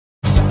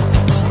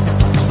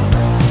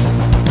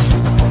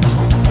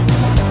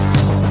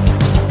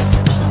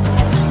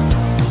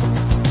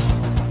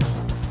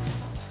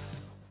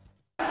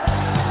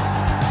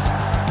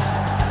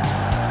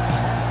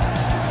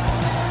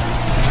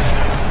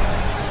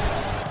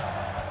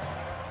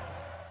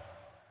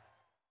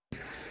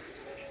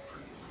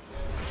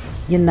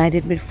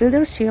United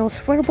midfielder seals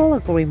verbal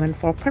agreement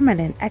for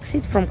permanent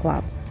exit from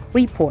club.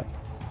 Report.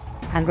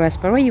 Andreas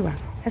Pereira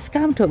has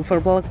come to a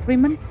verbal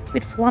agreement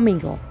with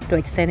Flamengo to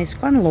extend his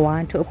current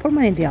loan to a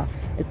permanent deal,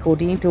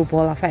 according to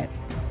Bolavip.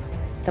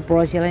 The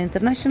Brazilian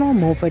international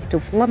moved to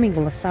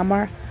Flamengo last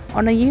summer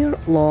on a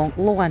year-long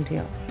loan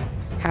deal.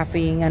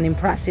 Having an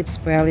impressive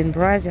spell in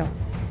Brazil,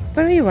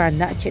 Pereira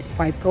notched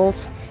 5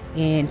 goals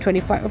and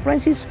 25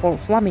 appearances for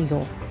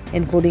Flamengo,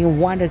 including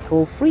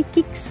wonder-goal free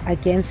kicks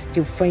against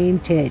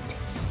Juventude.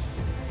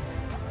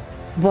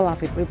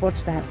 Bolavip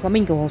reports that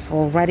Flamengo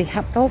already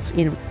have talks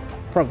in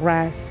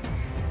progress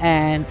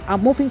and are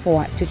moving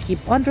forward to keep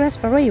Andreas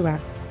Pereira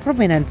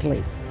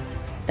permanently.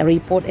 The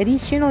report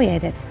additionally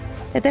added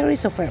that there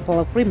is a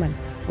verbal agreement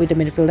with the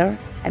midfielder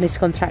and his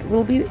contract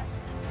will be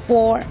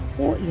for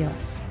 4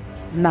 years.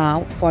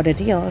 Now, for the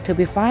deal to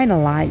be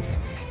finalized,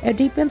 it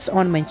depends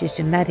on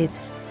Manchester United.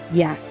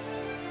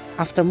 Yes,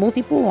 after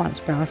multiple loan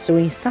spells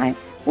during his time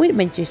with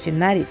Manchester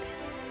United,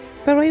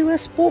 Pereira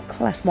spoke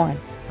last month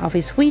of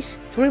his wish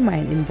to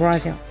remain in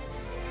Brazil.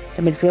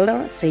 The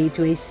midfielder said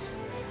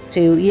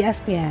to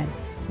ESPN,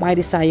 "My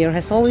desire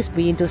has always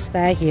been to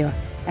stay here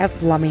at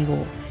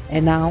Flamengo,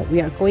 and now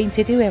we are going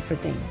to do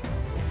everything.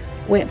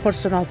 With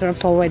personal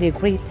terms already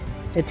agreed,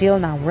 the deal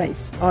now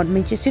rests on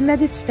Manchester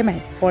United's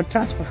demand for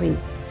transfer fee."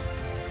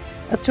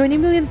 A £20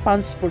 million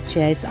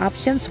purchase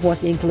option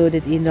was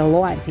included in the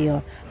loan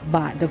deal,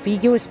 but the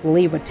figure is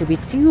believed to be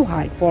too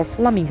high for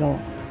Flamengo.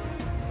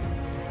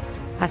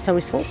 As a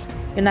result,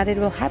 United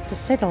will have to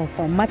settle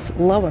for a much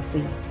lower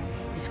fee.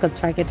 His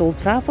contract at Old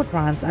Trafford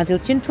runs until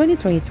June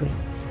 2023.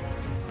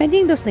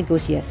 Pending those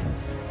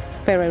negotiations,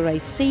 Pereira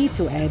is set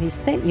to end his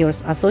 10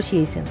 years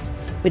associations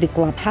with the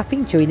club,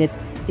 having joined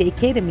the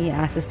academy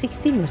as a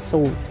 16 years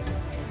old,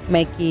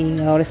 making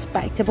a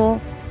respectable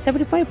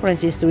 75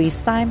 appearances during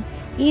his time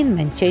in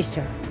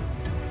Manchester.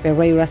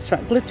 Pereira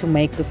struggled to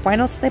make the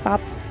final step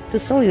up to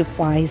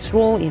solidify his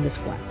role in the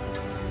squad,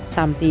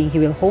 something he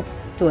will hope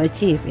to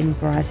achieve in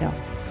Brazil.